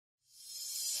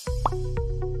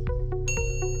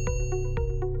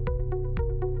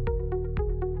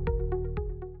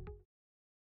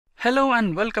Hello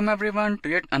and welcome everyone to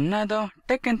yet another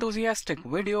tech enthusiastic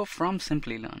video from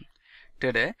Simplilearn.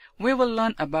 Today we will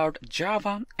learn about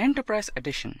Java Enterprise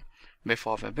Edition.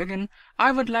 Before we begin,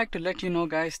 I would like to let you know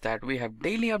guys that we have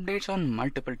daily updates on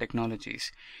multiple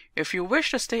technologies. If you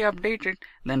wish to stay updated,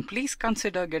 then please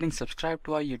consider getting subscribed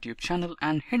to our YouTube channel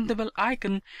and hit the bell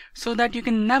icon so that you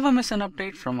can never miss an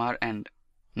update from our end.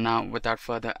 Now without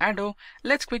further ado,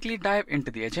 let's quickly dive into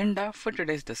the agenda for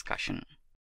today's discussion.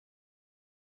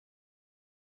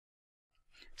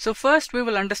 So first we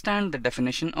will understand the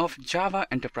definition of Java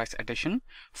Enterprise Edition.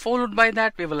 Followed by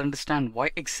that we will understand why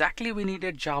exactly we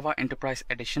needed Java Enterprise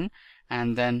Edition,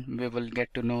 and then we will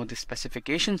get to know the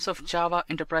specifications of Java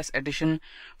Enterprise Edition.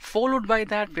 Followed by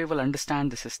that we will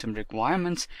understand the system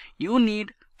requirements you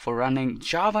need for running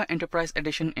Java Enterprise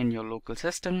Edition in your local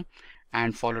system.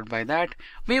 And followed by that,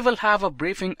 we will have a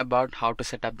briefing about how to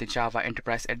set up the Java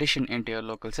Enterprise Edition into your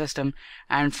local system.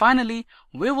 And finally,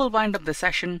 we will wind up the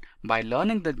session by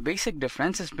learning the basic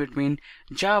differences between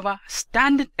Java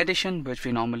Standard Edition, which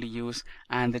we normally use,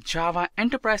 and the Java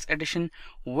Enterprise Edition,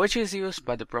 which is used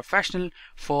by the professional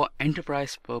for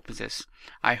enterprise purposes.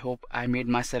 I hope I made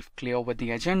myself clear with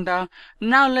the agenda.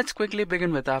 Now let's quickly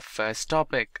begin with our first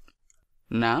topic.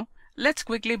 Let's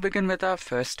quickly begin with our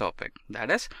first topic,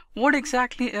 that is, what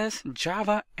exactly is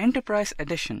Java Enterprise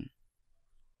Edition?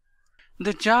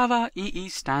 The Java EE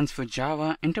stands for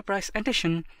Java Enterprise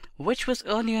Edition, which was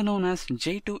earlier known as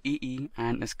J2EE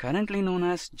and is currently known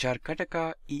as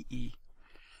Jarkataka EE.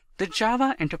 The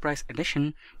Java Enterprise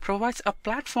Edition provides a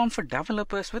platform for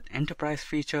developers with enterprise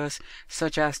features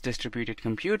such as distributed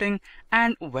computing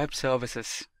and web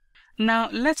services. Now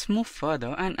let's move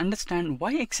further and understand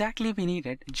why exactly we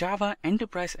needed Java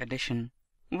Enterprise Edition.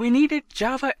 We needed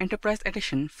Java Enterprise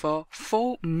Edition for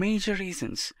four major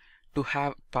reasons: to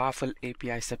have powerful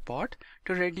API support,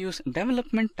 to reduce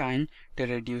development time, to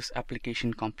reduce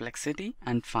application complexity,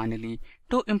 and finally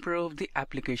to improve the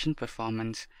application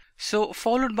performance. So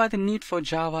followed by the need for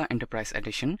Java Enterprise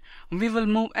Edition, we will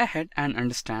move ahead and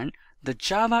understand the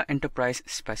Java Enterprise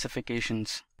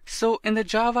specifications. So in the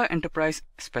Java Enterprise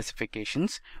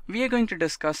specifications, we are going to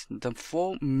discuss the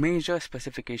four major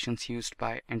specifications used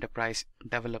by enterprise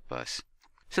developers.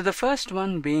 So the first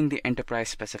one being the enterprise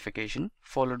specification,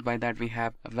 followed by that we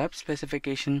have a web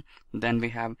specification, then we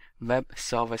have web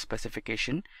server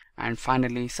specification, and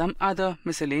finally some other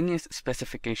miscellaneous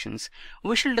specifications.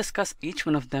 We shall discuss each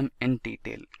one of them in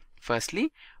detail.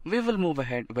 Firstly, we will move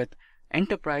ahead with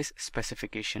enterprise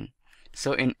specification.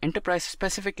 So in enterprise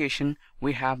specification,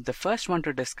 we have the first one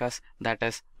to discuss, that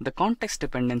is the context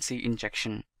dependency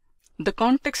injection. The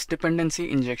context dependency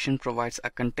injection provides a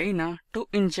container to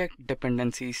inject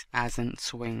dependencies as in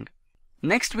Swing.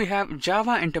 Next we have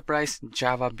Java Enterprise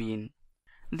Java Bean.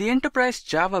 The Enterprise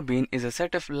Java Bean is a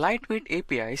set of lightweight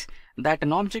APIs that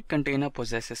an object container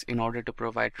possesses in order to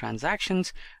provide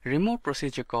transactions, remote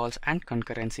procedure calls, and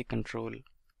concurrency control.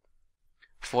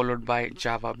 Followed by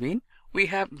Java Bean, we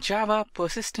have Java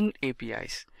Persistent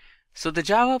APIs. So the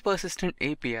Java Persistent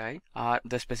API are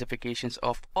the specifications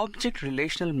of object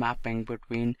relational mapping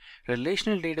between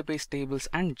relational database tables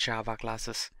and Java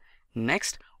classes.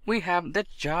 Next, we have the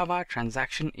Java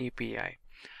Transaction API.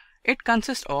 It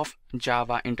consists of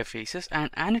Java interfaces and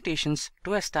annotations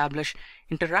to establish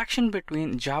interaction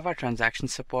between Java transaction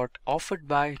support offered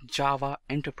by Java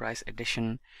Enterprise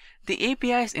Edition. The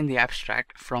APIs in the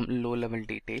abstract from low-level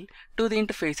detail to the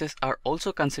interfaces are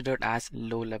also considered as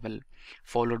low-level.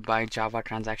 Followed by Java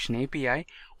Transaction API,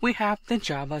 we have the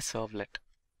Java Servlet.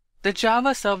 The Java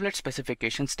Servlet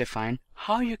specifications define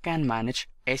how you can manage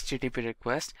HTTP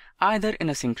requests either in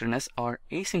a synchronous or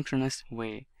asynchronous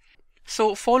way.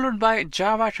 So followed by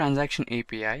Java Transaction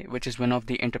API, which is one of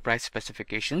the enterprise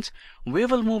specifications, we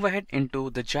will move ahead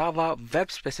into the Java Web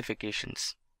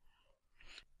specifications.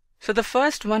 So the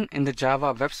first one in the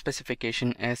Java Web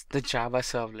specification is the Java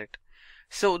Servlet.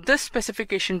 So this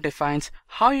specification defines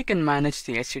how you can manage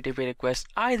the HTTP request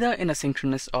either in a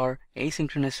synchronous or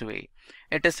asynchronous way.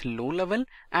 It is low level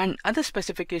and other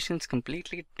specifications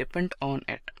completely depend on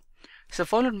it. So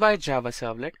followed by Java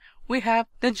Servlet, we have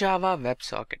the Java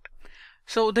WebSocket.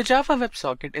 So the Java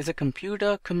WebSocket is a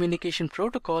computer communication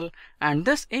protocol, and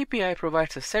this API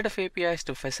provides a set of APIs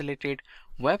to facilitate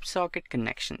WebSocket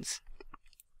connections.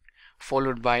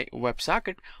 Followed by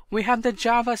WebSocket, we have the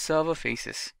Java Server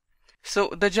Faces. So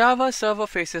the Java Server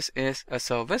Faces is a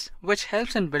service which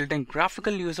helps in building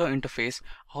graphical user interface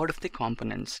out of the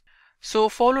components. So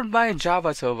followed by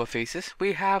Java server faces,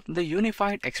 we have the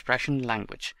Unified Expression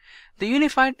Language. The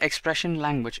Unified Expression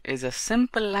Language is a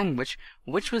simple language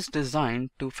which was designed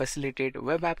to facilitate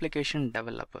web application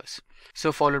developers.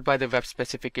 So followed by the web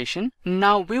specification,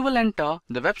 now we will enter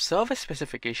the web service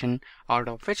specification, out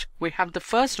of which we have the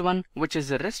first one, which is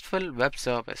the RESTful web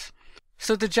service.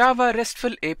 So the Java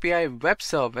RESTful API web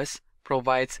service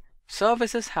provides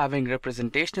services having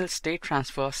representational state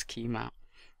transfer schema.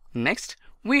 Next,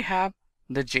 we have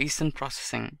the JSON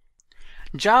processing.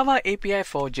 Java API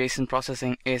for JSON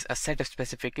processing is a set of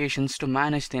specifications to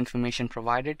manage the information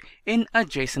provided in a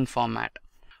JSON format.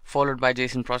 Followed by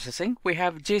JSON processing, we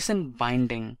have JSON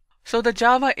binding. So the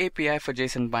Java API for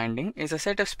JSON binding is a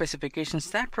set of specifications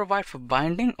that provide for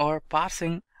binding or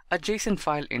parsing a JSON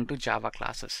file into Java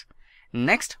classes.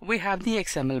 Next, we have the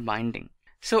XML binding.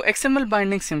 So XML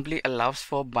binding simply allows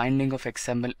for binding of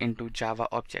XML into Java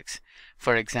objects.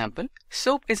 For example,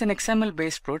 SOAP is an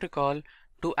XML-based protocol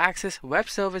to access web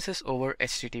services over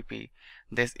HTTP.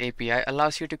 This API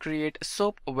allows you to create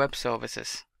SOAP web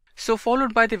services. So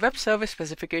followed by the web service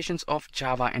specifications of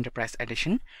Java Enterprise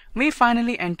Edition, we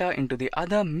finally enter into the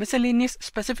other miscellaneous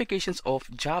specifications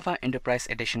of Java Enterprise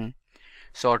Edition.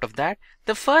 So out of that,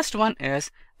 the first one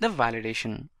is the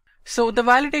validation. So the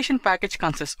validation package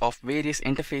consists of various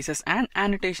interfaces and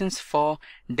annotations for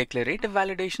declarative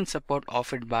validation support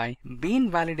offered by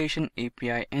Bean Validation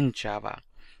API in Java.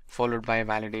 Followed by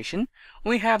validation,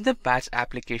 we have the batch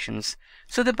applications.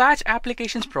 So the batch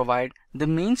applications provide the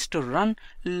means to run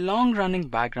long-running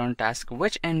background tasks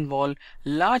which involve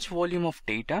large volume of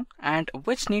data and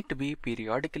which need to be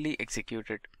periodically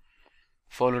executed.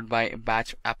 Followed by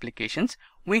batch applications,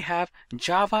 we have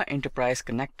Java Enterprise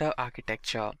Connector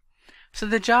Architecture. So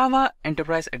the Java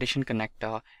Enterprise Edition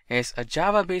connector is a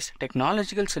Java-based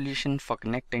technological solution for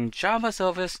connecting Java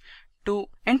servers to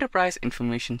enterprise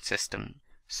information system.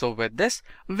 So with this,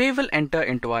 we will enter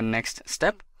into our next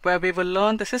step where we will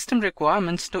learn the system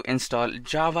requirements to install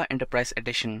Java Enterprise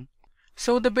Edition.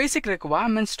 So the basic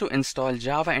requirements to install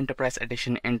Java Enterprise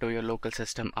Edition into your local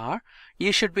system are: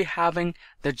 you should be having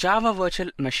the Java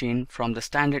virtual machine from the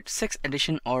standard 6th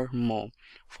edition or more.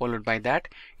 Followed by that,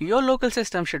 your local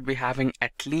system should be having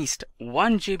at least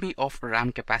 1 GB of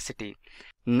RAM capacity.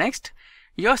 Next,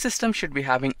 your system should be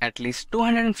having at least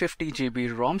 250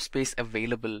 GB ROM space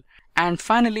available. And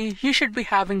finally, you should be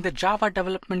having the Java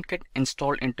Development Kit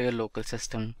installed into your local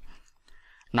system.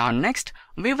 Now next,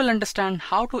 we will understand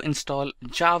how to install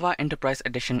Java Enterprise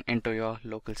Edition into your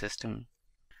local system.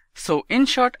 So in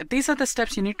short, these are the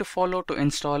steps you need to follow to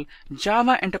install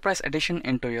Java Enterprise Edition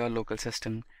into your local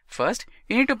system. First,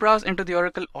 you need to browse into the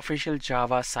Oracle official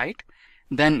Java site,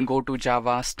 then go to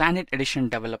Java Standard Edition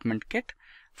Development Kit.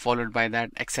 Followed by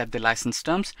that, accept the license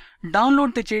terms,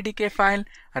 download the JDK file,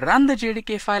 run the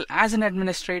JDK file as an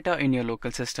administrator in your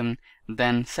local system,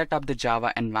 then set up the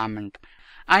Java environment.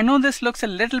 I know this looks a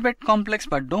little bit complex,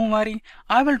 but don't worry,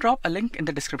 I will drop a link in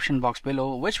the description box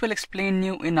below which will explain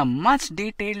you in a much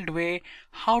detailed way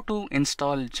how to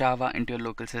install Java into your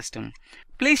local system.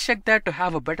 Please check that to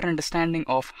have a better understanding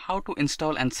of how to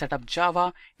install and set up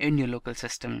Java in your local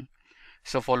system.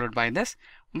 So followed by this,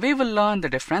 we will learn the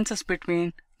differences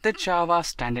between the Java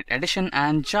Standard Edition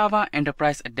and Java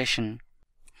Enterprise Edition.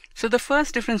 So the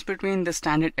first difference between the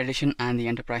Standard Edition and the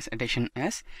Enterprise Edition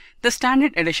is the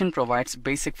Standard Edition provides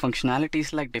basic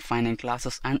functionalities like defining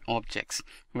classes and objects,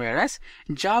 whereas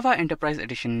Java Enterprise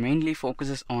Edition mainly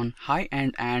focuses on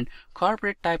high-end and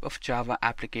corporate type of Java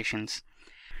applications.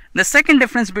 The second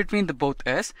difference between the both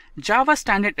is Java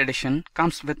Standard Edition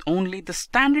comes with only the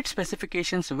standard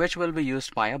specifications which will be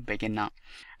used by a beginner.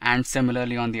 And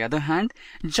similarly, on the other hand,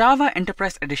 Java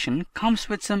Enterprise Edition comes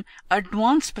with some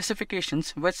advanced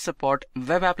specifications which support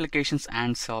web applications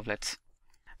and servlets.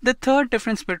 The third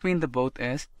difference between the both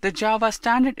is the Java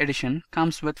Standard Edition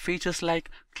comes with features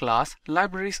like class,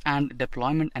 libraries, and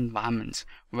deployment environments,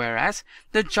 whereas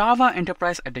the Java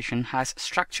Enterprise Edition has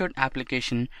structured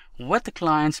application with the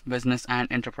client's business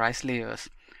and enterprise layers.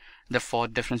 The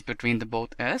fourth difference between the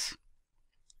both is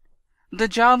the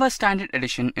Java Standard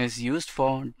Edition is used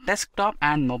for desktop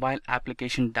and mobile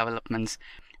application developments,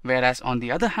 whereas on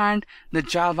the other hand, the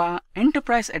Java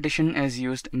Enterprise Edition is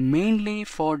used mainly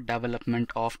for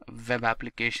development of web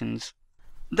applications.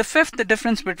 The fifth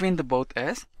difference between the both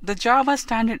is the Java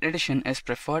Standard Edition is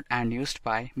preferred and used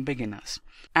by beginners.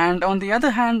 And on the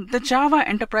other hand, the Java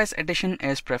Enterprise Edition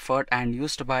is preferred and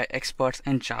used by experts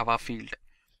in Java field.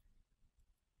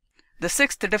 The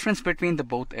sixth difference between the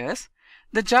both is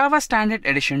the Java Standard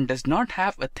Edition does not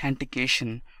have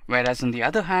authentication, whereas on the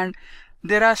other hand,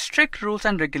 There are strict rules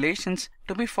and regulations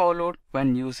to be followed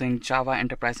when using Java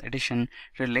Enterprise Edition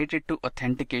related to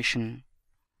authentication.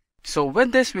 So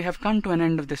with this, we have come to an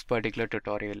end of this particular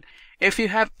tutorial. If you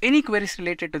have any queries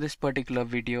related to this particular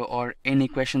video or any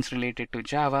questions related to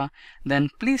Java, then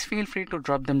please feel free to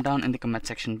drop them down in the comment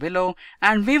section below,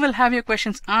 and we will have your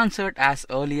questions answered as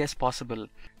early as possible.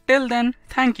 Till then,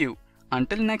 thank you.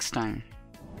 Until next time.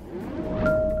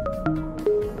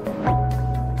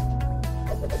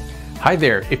 Hi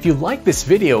there, if you like this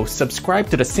video, subscribe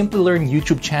to the Simplilearn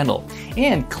YouTube channel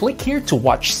and click here to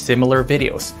watch similar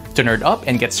videos. To nerd up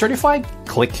and get certified,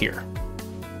 click here.